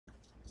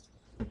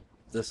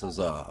This is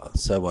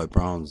Savoy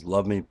Brown's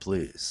 "Love Me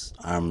Please."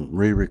 I'm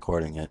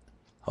re-recording it,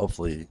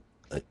 hopefully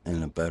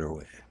in a better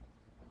way.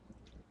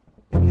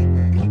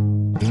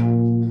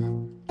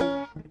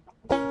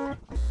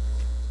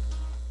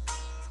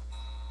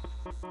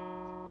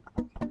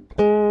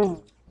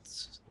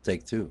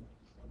 Take two.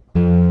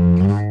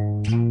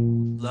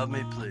 "Love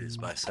Me Please"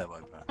 by Savoy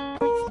Brown.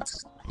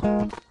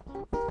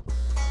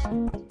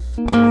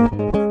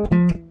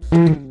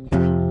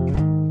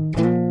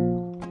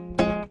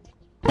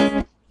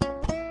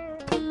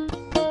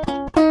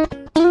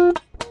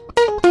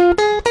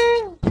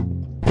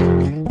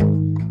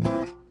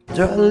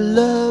 Try to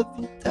love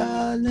you,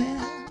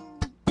 darling,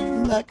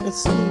 like a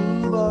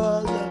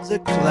schoolboy loves a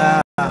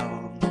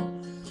clown.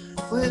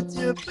 With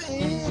your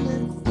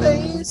painted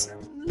face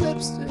and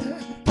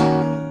lipstick,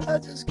 I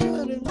just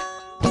couldn't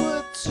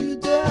put you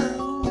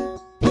down.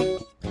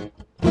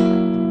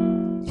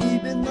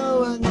 Even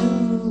though I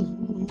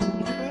knew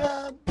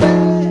how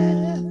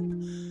bad,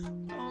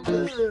 oh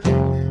girl,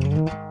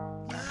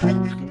 I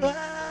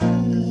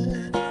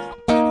cried.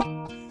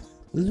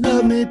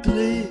 Love me,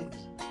 please.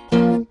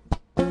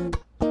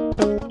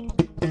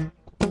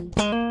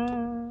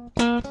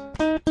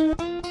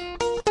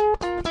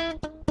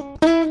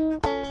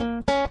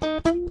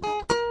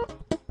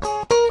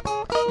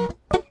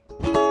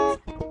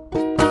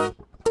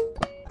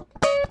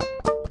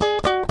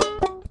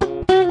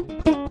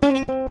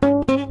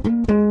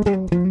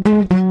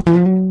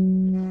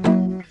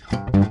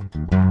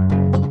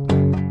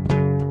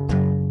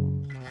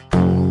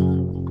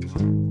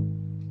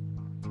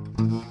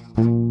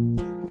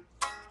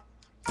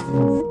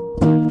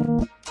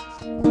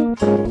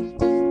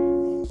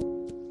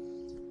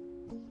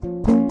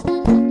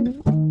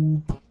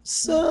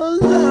 So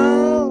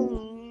long,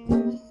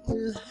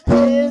 you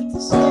had to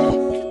say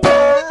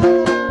goodbye.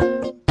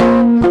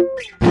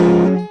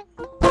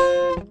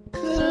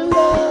 Couldn't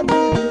love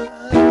me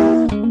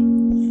right,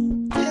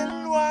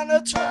 didn't wanna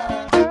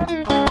try.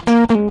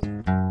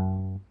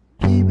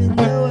 Even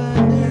though I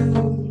knew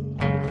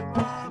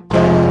my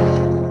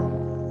bad,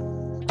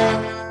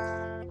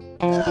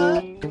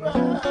 I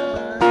cried.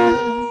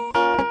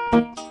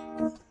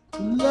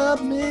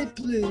 Love me,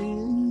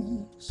 please.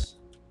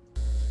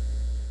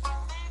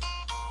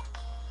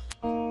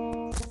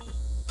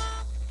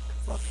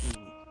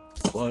 Fucking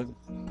plug.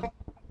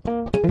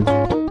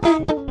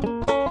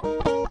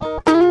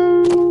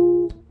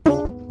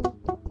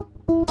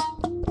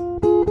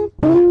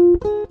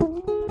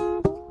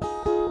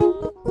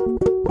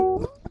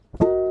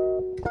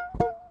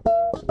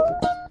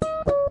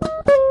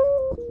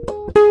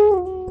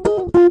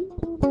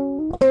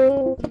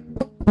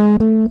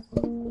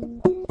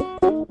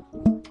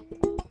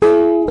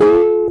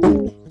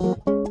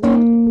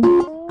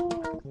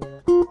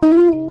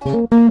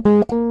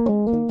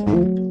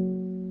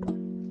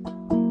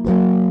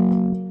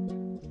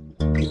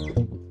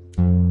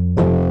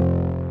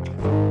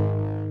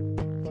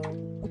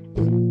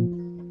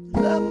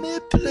 Love me,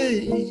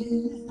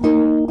 please.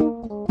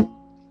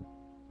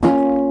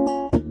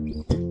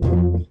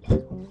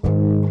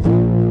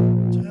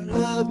 I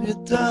love you,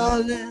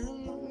 darling,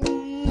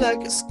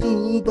 like a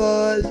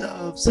schoolboy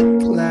loves a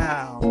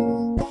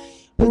clown.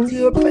 With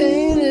your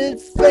painted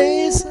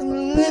face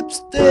and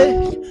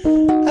lipstick,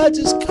 I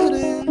just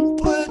couldn't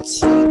put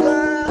you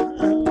down.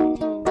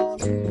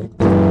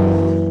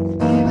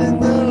 Even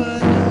though I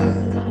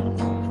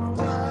knew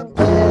my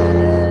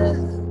bad,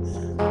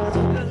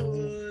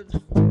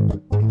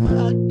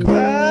 I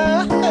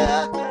cried.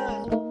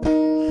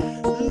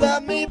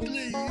 Love me,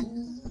 please.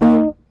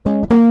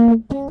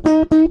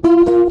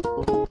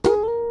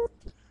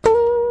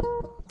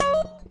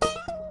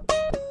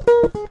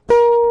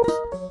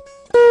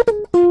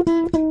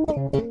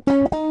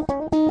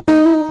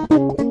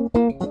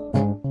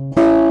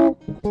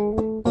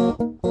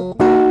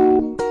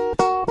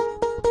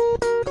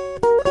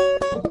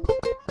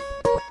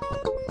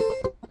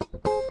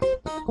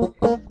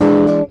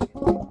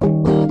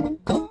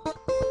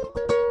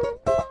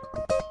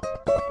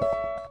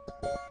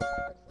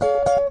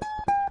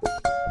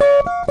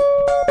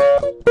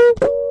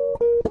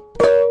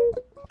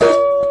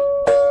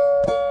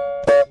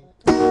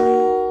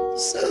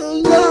 So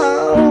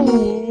long,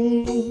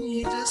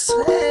 you just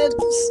had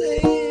to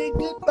say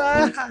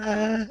goodbye.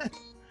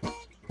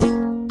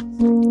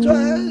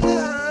 Try to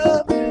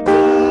love me,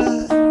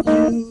 but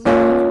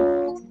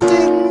you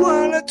didn't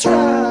wanna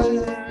try.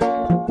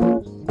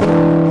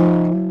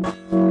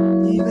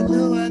 Even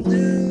though I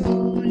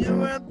knew you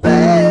were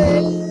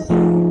bad,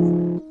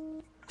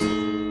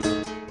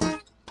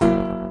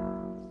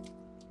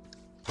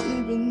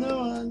 even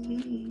though I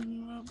knew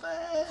you were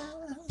bad,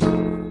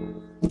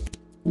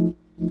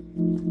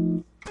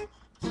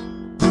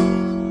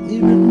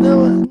 even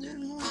though I knew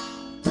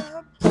you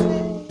were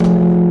bad,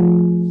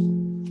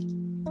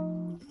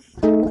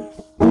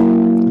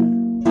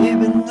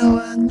 even though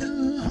I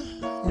knew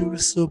you were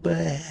so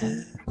bad.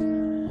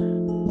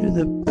 You're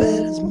the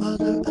baddest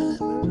mother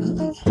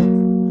ever.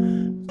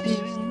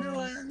 Even though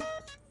I,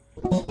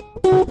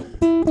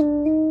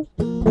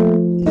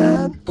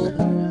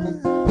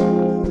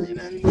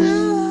 even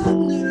though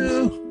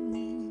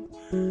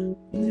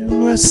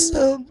was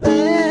so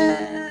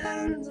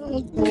bad,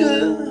 no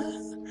good.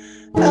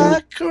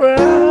 I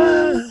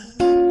cried.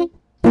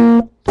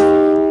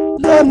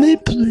 Let me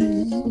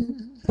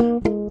please,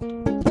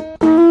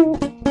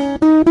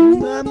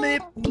 let me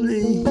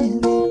please.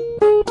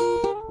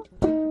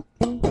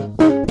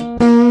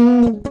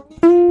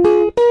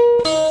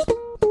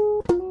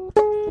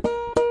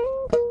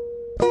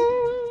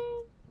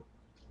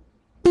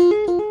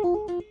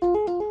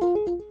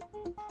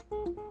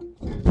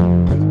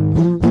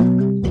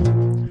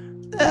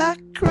 I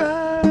cried.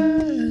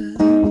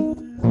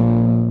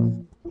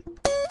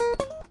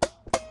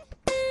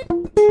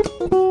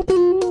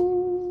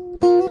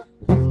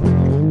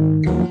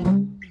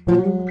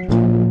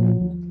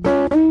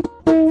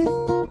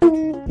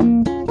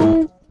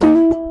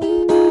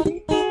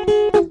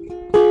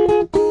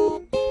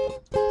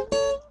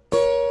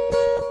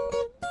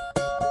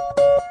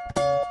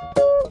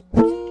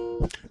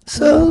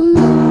 So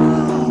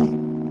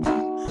long,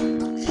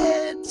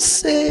 had to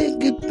say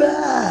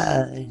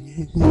goodbye.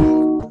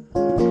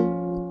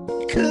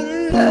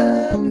 Could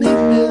love me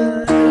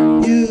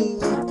better, you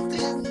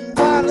didn't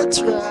wanna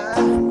try.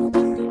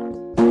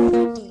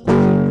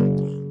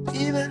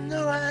 Even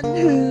though I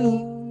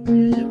knew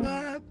you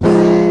were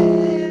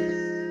bad,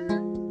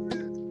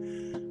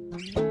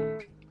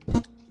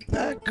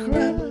 I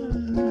cried.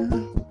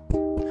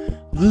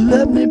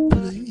 Let me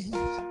please,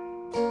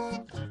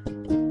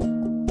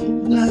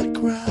 I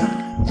cried.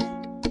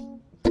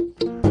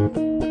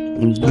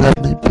 Let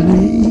me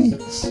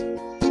please,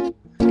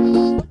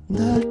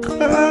 I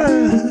cried.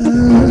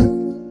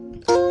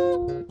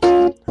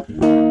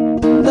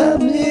 Let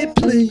me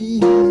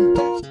please,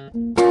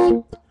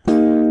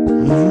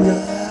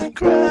 I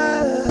cried.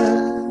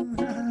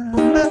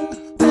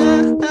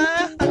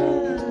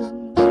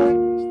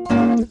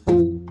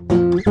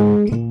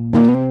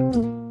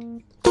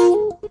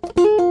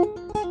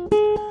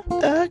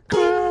 I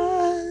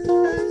cried.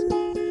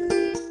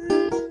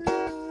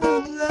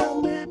 Let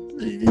me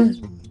please.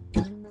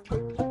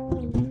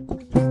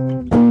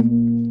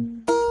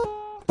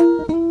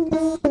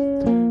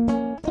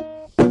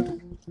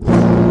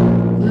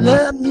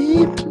 Let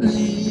me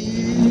please.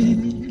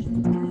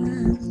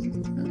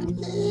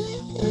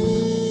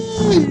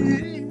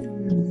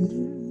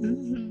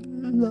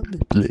 Let me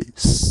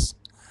please.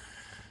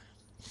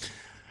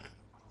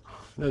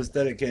 That was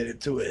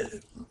dedicated to a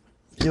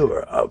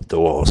viewer of the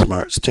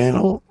wallsmarts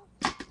channel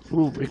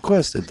who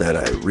requested that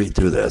I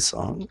redo that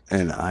song,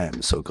 and I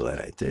am so glad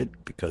I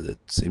did because it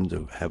seemed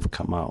to have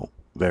come out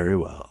very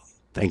well.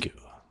 Thank you.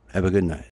 Have a good night.